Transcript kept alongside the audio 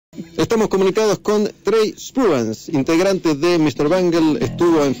Estamos comunicados con Trey Spruance, integrante de Mr. Bungle,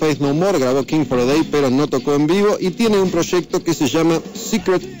 estuvo en Faith No More, grabó King for a Day, pero no tocó en vivo, y tiene un proyecto que se llama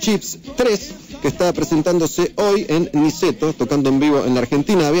Secret Chips 3, que está presentándose hoy en Niceto, tocando en vivo en la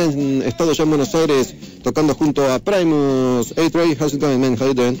Argentina. Habían estado ya en Buenos Aires tocando junto a Primus. Hey Trey, how's it going, man? How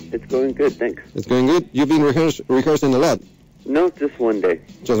you doing? It's going good, thanks. It's going good. You've been rehearsing a lot. No, just one day.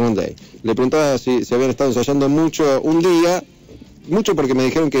 Just one day. Le preguntaba si habían estado ensayando mucho un día. Mucho porque me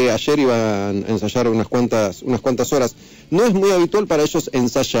dijeron que ayer iban a ensayar unas cuantas horas. No es muy habitual para ellos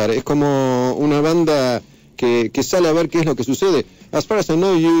ensayar, es como una banda que sale a ver qué es lo que sucede. As far as I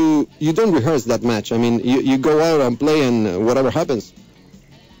know, you don't rehearse that much. I mean, you go out and play and whatever happens.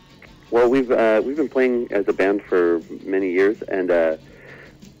 Well, we've been playing as a band for many years, and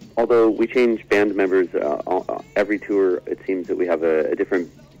although we change band members every tour, it seems that we have a different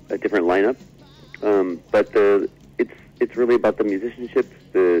lineup. But it's really about the musicianship.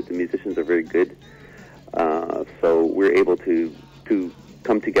 The musicians are very good, so we're able to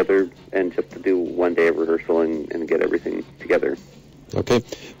come together and just to do one day of rehearsal and get everything together. Okay.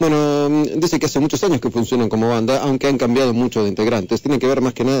 Bueno, dice que hace muchos años que funcionan como banda, aunque han cambiado mucho de integrantes. Tiene que ver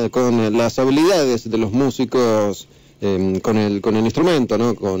más que nada con las habilidades de los músicos, con el instrumento,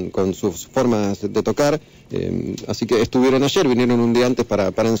 ¿no? Con sus formas de tocar. Así que estuvieron ayer, vinieron un día antes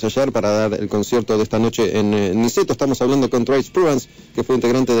para ensayar, para dar el concierto de esta noche en Niceto. Estamos hablando con Trey Spruance, que fue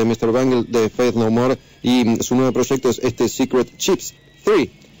integrante de Mr. Bungle, de Faith No More, y su nuevo proyecto es este Secret Chips 3.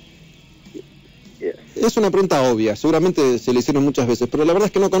 Yes. Es una pregunta obvia, seguramente se le hicieron muchas veces, pero la verdad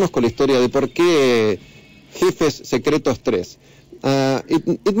es que no conozco la historia de por qué Jefes Secretos 3.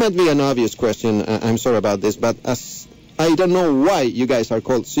 It might be an obvious question, I'm sorry about this, but as I don't know why you guys are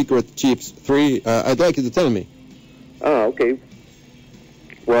called Secret Chips 3. I'd like you to tell me. Oh, okay.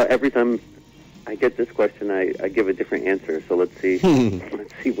 Well, every time I get this question, I give a different answer. So let's see.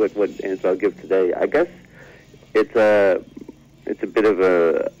 Let's see what answer I'll give today. I guess it's a bit of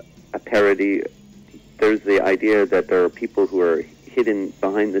a parody. There's the idea that there are people who are hidden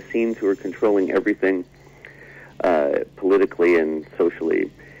behind the scenes who are controlling everything politically and socially.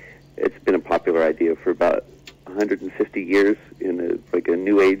 It's been a popular idea for about 150 years in a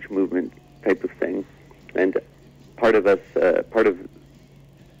new age movement type of thing, and part of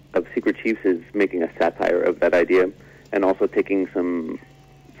Secret Chiefs is making a satire of that idea, and also taking some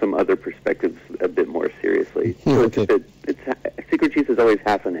other perspectives a bit more seriously. So Okay. it's Secret Chiefs is always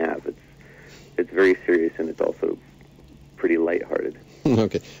half and half. It's very serious and it's also pretty lighthearted.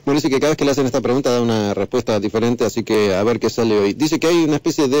 Okay. Bueno, dice que cada vez que le hacen esta pregunta da una respuesta diferente, así que a ver qué sale hoy. Dice que hay una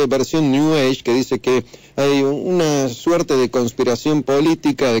especie de versión New Age que dice que hay una suerte de conspiración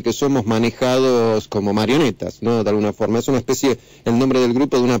política, de que somos manejados como marionetas, ¿no? De alguna forma. Es una especie, el nombre del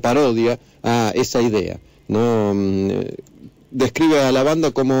grupo, de una parodia a esa idea, ¿no? Describe a la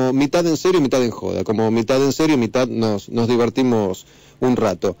banda como mitad en serio y mitad en joda, como mitad en serio y mitad nos divertimos un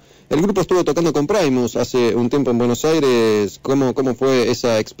rato. El grupo estuvo tocando con Primus hace un tiempo en Buenos Aires. ¿Cómo fue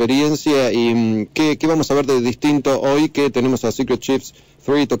esa experiencia y qué vamos a ver de distinto hoy que tenemos a Secret Chips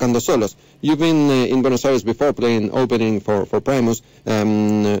 3 tocando solos? You've been in Buenos Aires before playing opening for Primus.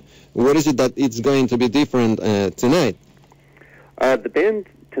 What is it that it's going to be different tonight? The band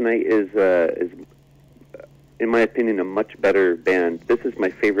tonight is in my opinion, a much better band. This is my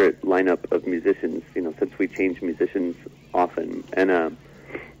favorite lineup of musicians, since we change musicians often. And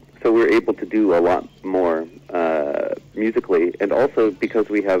so we're able to do a lot more musically. And also because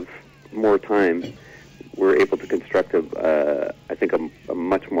we have more time, we're able to construct, I think, a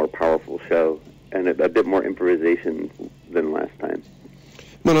much more powerful show and a bit more improvisation than last time.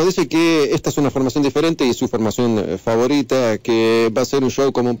 Bueno, dice que esta es una formación diferente y su formación favorita, que va a ser un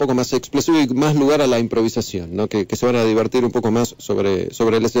show como un poco más explosivo y más lugar a la improvisación, ¿no? Que se van a divertir un poco más sobre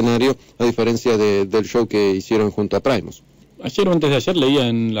el escenario, a diferencia del show que hicieron junto a Primus. Ayer o antes de ayer leía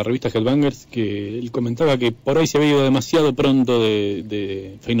en la revista Headbangers que él comentaba que por ahí se había ido demasiado pronto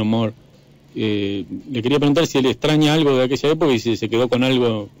de Faith No More. Le quería preguntar si él extraña algo de aquella época y si se quedó con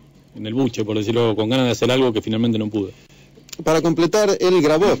algo en el buche, por decirlo, con ganas de hacer algo que finalmente no pudo. Para completar, él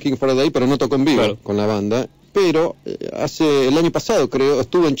grabó King for a Day, pero no tocó en vivo, claro, con la banda. Pero el año pasado, creo,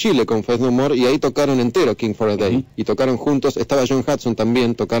 estuvo en Chile con Faith No More y ahí tocaron entero King for a Day. Y tocaron juntos, estaba John Hudson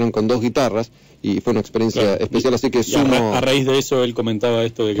también, tocaron con 2 guitarras y fue una experiencia especial, así que sumo... A raíz de eso él comentaba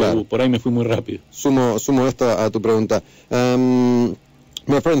esto de que por ahí me fui muy rápido. Sumo esto a tu pregunta.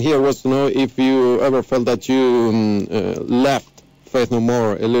 My friend here wants to know if you ever felt that you left Faith No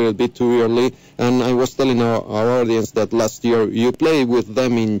More a little bit too early, and I was telling our audience that last year you played with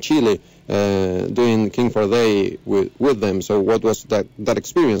them in Chile, doing King for a Day with them. So what was that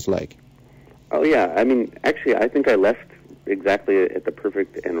experience like? Oh yeah, I mean, actually, I think I left exactly at the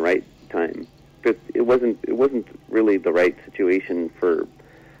perfect and right time. But it wasn't really the right situation for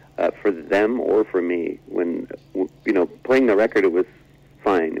them or for me. When playing the record, it was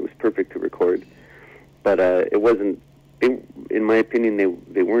fine. It was perfect to record, but it wasn't. In my opinion,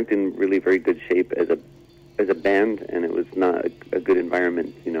 they weren't in really very good shape as a band, and it was not a good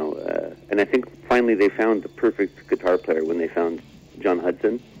environment. And I think finally they found the perfect guitar player when they found John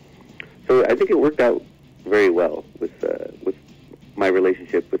Hudson. So I think it worked out very well with my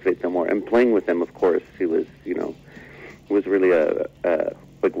relationship with Faith No More, and playing with them. Of course, he was really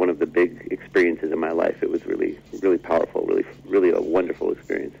like one of the big experiences in my life. It was really, really powerful, really a wonderful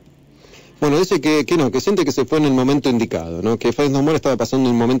experience. Bueno, dice que siente que se fue en el momento indicado, ¿no? Que Faith No More estaba pasando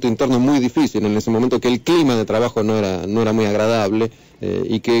un momento interno muy difícil en ese momento, que el clima de trabajo no era muy agradable,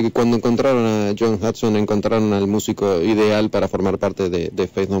 y que cuando encontraron a John Hudson encontraron al músico ideal para formar parte de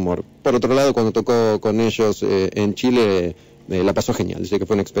Faith No More. Por otro lado, cuando tocó con ellos en Chile, la pasó genial, dice que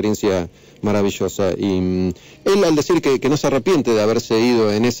fue una experiencia maravillosa, y él, al decir que no se arrepiente de haberse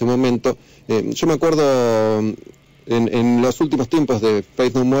ido en ese momento, yo me acuerdo en los últimos tiempos de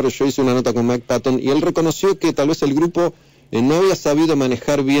Faith No More, yo hice una nota con Mike Patton y él reconoció que tal vez el grupo no había sabido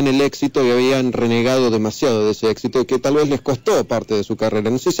manejar bien el éxito y habían renegado demasiado de ese éxito, que tal vez les costó parte de su carrera.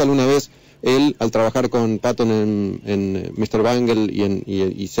 No sé si alguna vez él, al trabajar con Patton en Mr. Bangle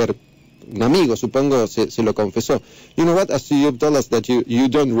y ser un amigo, supongo, se lo confesó. You know what, as you told us that you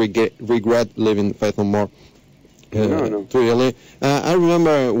don't regret leaving Faith No More. No. Really. I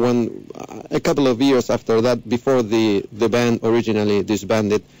remember a couple of years after that, before the band originally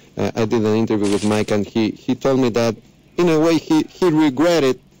disbanded, I did an interview with Mike, and he told me that in a way he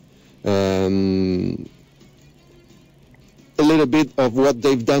regretted a little bit of what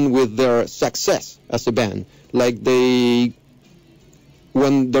they've done with their success as a band. Like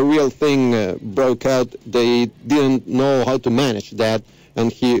when the real thing broke out, they didn't know how to manage that,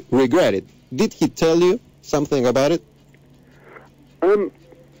 and he regretted. Did he tell you something about it? A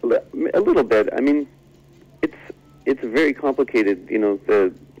little bit. I mean, it's very complicated.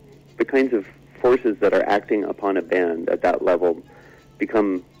 The kinds of forces that are acting upon a band at that level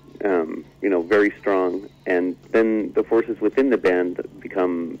become very strong, and then the forces within the band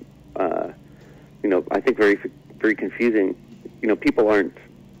become I think very, very confusing. People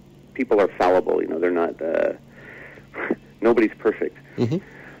are fallible. They're not. Nobody's perfect. Mm-hmm.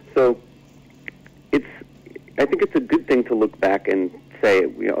 So I think it's a good thing to look back and say,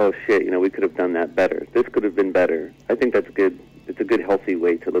 oh shit, we could have done that better. This could have been better. I think that's good. It's a good, healthy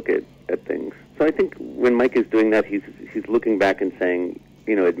way to look at things. So I think when Mike is doing that, he's looking back and saying,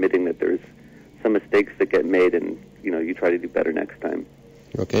 admitting that there's some mistakes that get made, and you try to do better next time.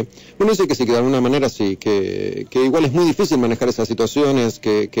 Okay. Bueno, dice que sí, que de alguna manera sí, que igual es muy difícil manejar esas situaciones,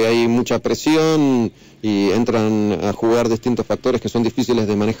 que hay mucha presión y entran a jugar distintos factores que son difíciles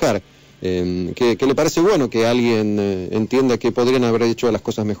de manejar. Que le parece bueno que alguien entienda que podrían haber hecho las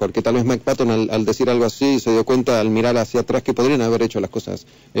cosas mejor, que tal vez Mike Patton al decir algo así se dio cuenta al mirar hacia atrás que podrían haber hecho las cosas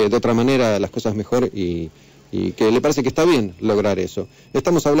de otra manera, las cosas mejor, y que le parece que está bien lograr eso.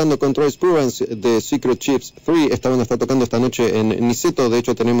 Estamos hablando con Trey Spruance de Secret Chiefs 3. Esta banda está tocando esta noche en Niceto. De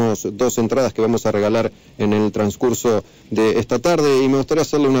hecho, tenemos 2 entradas que vamos a regalar en el transcurso de esta tarde, y me gustaría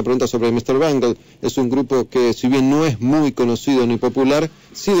hacerle una pregunta sobre Mr. Bangle. Es un grupo que, si bien no es muy conocido ni popular,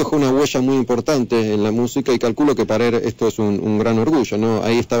 sí dejó una huella muy importante en la música, y calculo que para él esto es un gran orgullo, ¿no?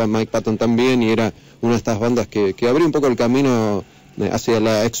 Ahí estaba Mike Patton también, y era una de estas bandas que abrió un poco el camino hacia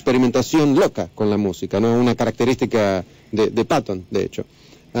la experimentación loca con la música, ¿no? Una característica de Patton, de hecho.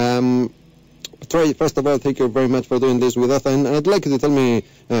 Trey, first of all, thank you very much for doing this with us, and I'd like you to tell me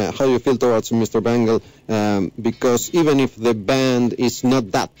how you feel towards Mr. Bangle, because even if the band is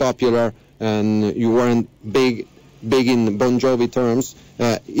not that popular and you weren't big in Bon Jovi terms,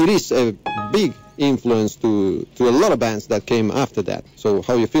 it is a big influence to a lot of bands that came after that. So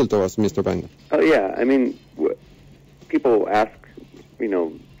how you feel towards Mr. Bangle? Oh yeah, I mean, people ask,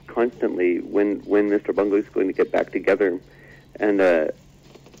 constantly when Mr. Bungle is going to get back together, and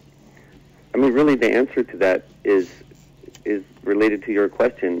I mean, really, the answer to that is related to your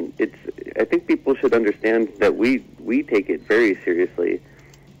question. I think people should understand that we take it very seriously,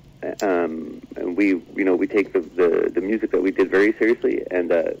 and we take the music that we did very seriously,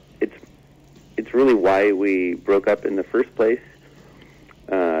 and it's really why we broke up in the first place,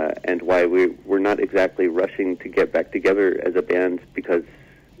 and why we're not exactly rushing to get back together as a band because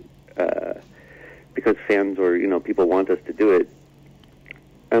fans or people want us to do it.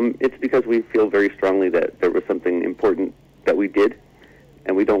 It's because we feel very strongly that there was something important that we did,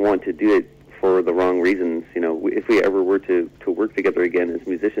 and we don't want to do it for the wrong reasons. If we ever were to work together again as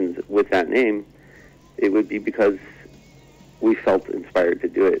musicians with that name, it would be because we felt inspired to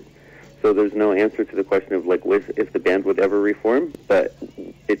do it. So there's no answer to the question of like if the band would ever reform, but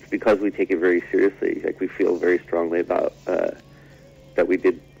it's because we take it very seriously. Like we feel very strongly about that we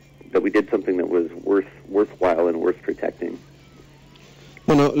did something that was worthwhile and worth protecting.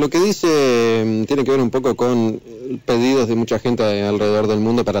 Bueno, lo que dice tiene que ver un poco con pedidos de mucha gente alrededor del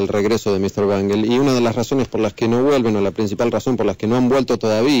mundo para el regreso de Mr. Bungle, y una de las razones por las que no vuelven, o la principal razón por las que no han vuelto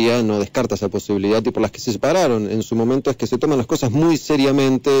todavía, no descarta esa posibilidad, y por las que se separaron en su momento, es que se toman las cosas muy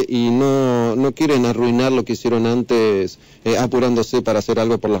seriamente y no quieren arruinar lo que hicieron antes apurándose para hacer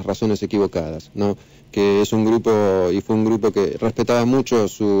algo por las razones equivocadas, ¿no? Que es un grupo, y fue un grupo que respetaba mucho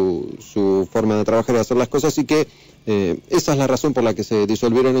su forma de trabajar y de hacer las cosas, y que esa es la razón por la que se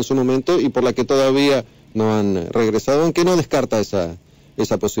disolvieron en su momento y por la que todavía no han regresado, aunque no descarta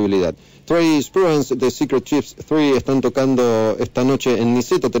esa posibilidad. Trey Spruance de Secret Chiefs 3 están tocando esta noche en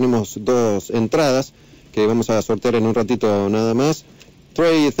Niceto. Tenemos 2 entradas que vamos a sortear en un ratito nada más.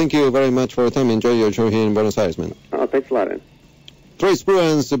 Trey, thank you very much for your time. Enjoy your show here in Buenos Aires, man. Oh, thanks a lot, man. Trey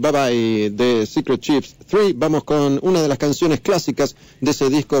Spruance, bye bye, de Secret Chiefs 3. Vamos con una de las canciones clásicas de ese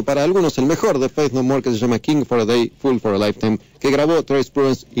disco, para algunos el mejor de Faith No More, que se llama King for a Day, Fool for a Lifetime, que grabó Trey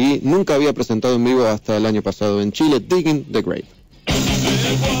Spruance y nunca había presentado en vivo hasta el año pasado en Chile, Digging the Grave.